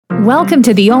Welcome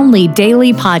to the only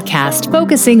daily podcast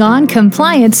focusing on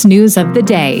compliance news of the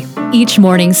day. Each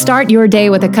morning, start your day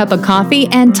with a cup of coffee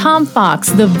and Tom Fox,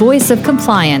 the voice of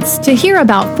compliance, to hear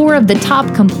about 4 of the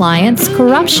top compliance,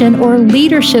 corruption, or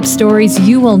leadership stories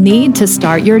you will need to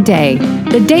start your day.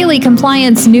 The Daily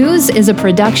Compliance News is a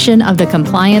production of the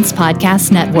Compliance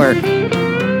Podcast Network.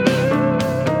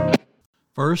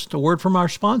 First, a word from our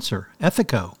sponsor,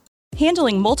 Ethico.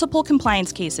 Handling multiple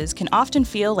compliance cases can often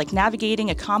feel like navigating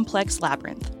a complex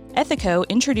labyrinth. Ethico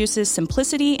introduces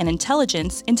simplicity and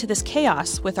intelligence into this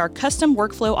chaos with our custom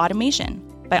workflow automation.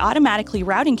 By automatically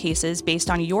routing cases based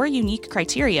on your unique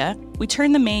criteria, we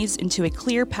turn the maze into a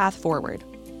clear path forward.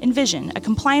 Envision a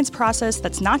compliance process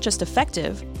that's not just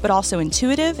effective, but also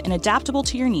intuitive and adaptable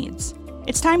to your needs.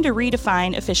 It's time to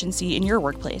redefine efficiency in your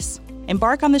workplace.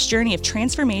 Embark on this journey of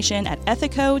transformation at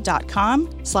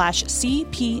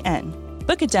ethico.com/CPN.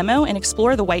 Book a demo and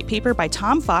explore the white paper by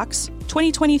Tom Fox,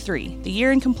 2023, The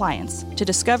Year in Compliance, to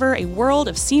discover a world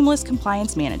of seamless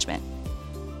compliance management.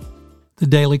 The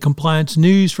Daily Compliance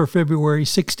News for February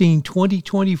 16,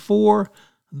 2024,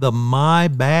 the My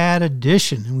Bad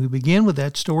edition. And we begin with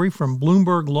that story from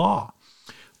Bloomberg Law,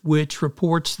 which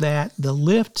reports that the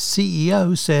Lyft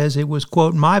CEO says it was,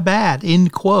 quote, my bad,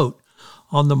 end quote,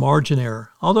 on the margin error.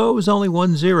 Although it was only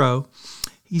 1-0,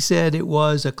 he said it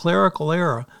was a clerical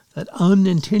error that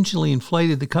unintentionally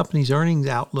inflated the company's earnings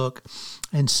outlook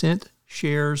and sent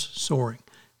shares soaring.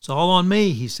 It's all on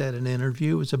me, he said in an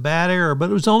interview. It was a bad error, but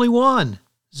it was only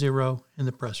 1-0 in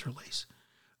the press release.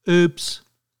 Oops.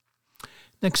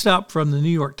 Next up from the New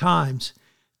York Times,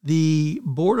 the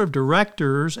board of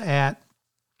directors at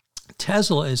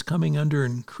Tesla is coming under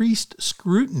increased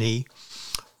scrutiny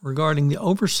regarding the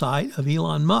oversight of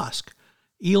Elon Musk.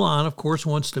 Elon, of course,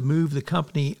 wants to move the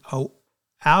company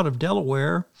out of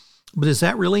Delaware, but is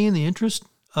that really in the interest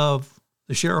of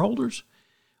the shareholders?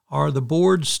 Are the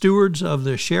board stewards of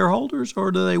the shareholders,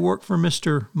 or do they work for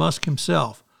Mr. Musk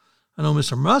himself? I know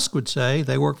Mr. Musk would say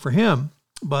they work for him,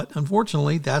 but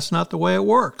unfortunately, that's not the way it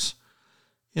works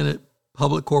in a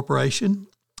public corporation.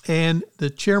 And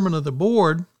the chairman of the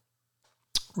board,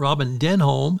 Robin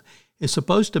Denholm, is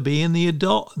supposed to be in the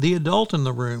adult in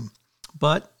the room.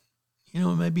 But, it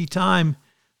may be time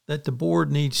that the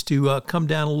board needs to come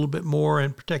down a little bit more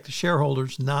and protect the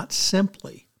shareholders, not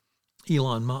simply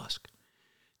Elon Musk.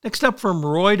 Next up from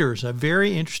Reuters, a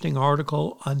very interesting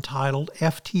article entitled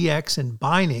FTX and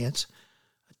Binance,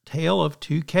 a tale of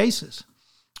 2 cases.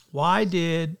 Why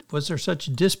was there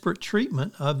such disparate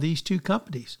treatment of these 2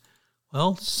 companies?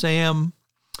 Well, Sam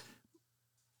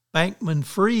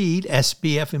Bankman-Fried,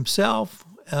 SBF himself,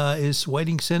 is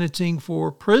waiting sentencing for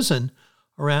prison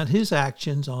around his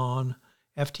actions on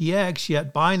FTX,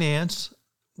 yet Binance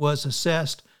was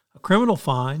assessed a criminal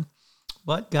fine,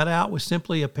 but got out with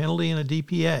simply a penalty and a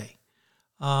DPA.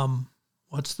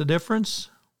 What's the difference?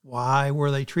 Why were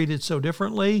they treated so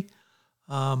differently?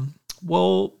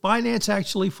 Well, Binance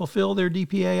actually fulfilled their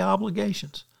DPA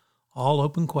obligations. All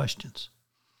open questions.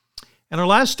 And our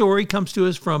last story comes to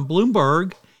us from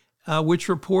Bloomberg, which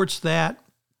reports that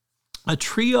a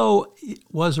trio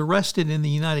was arrested in the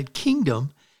United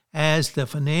Kingdom as the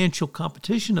Financial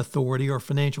Competition Authority, or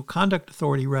Financial Conduct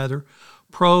Authority rather,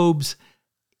 probes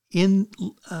in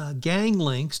gang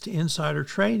links to insider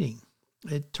trading.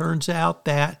 It turns out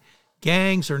that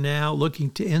gangs are now looking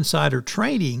to insider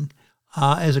trading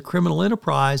as a criminal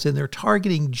enterprise, and they're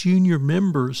targeting junior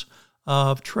members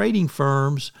of trading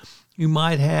firms who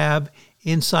might have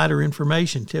insider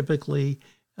information. Typically,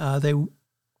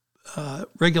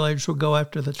 regulators will go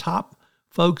after the top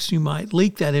folks who might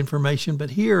leak that information, but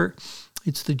here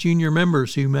it's the junior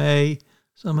members who may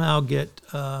somehow get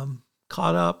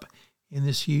caught up in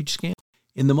this huge scam.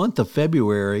 In the month of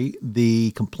February,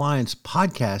 the Compliance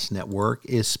Podcast Network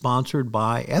is sponsored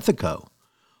by Ethico.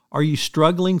 Are you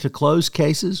struggling to close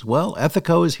cases? Well,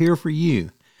 Ethico is here for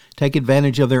you. Take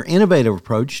advantage of their innovative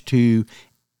approach to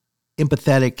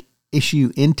empathetic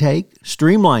issue intake,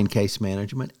 streamlined case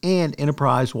management, and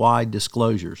enterprise-wide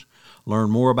disclosures. Learn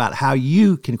more about how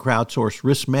you can crowdsource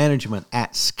risk management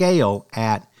at scale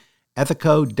at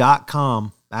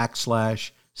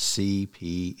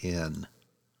ethico.com/CPN.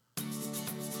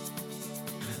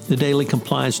 The Daily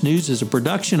Compliance News is a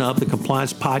production of the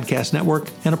Compliance Podcast Network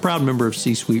and a proud member of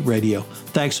C-Suite Radio.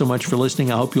 Thanks so much for listening.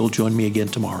 I hope you'll join me again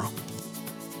tomorrow.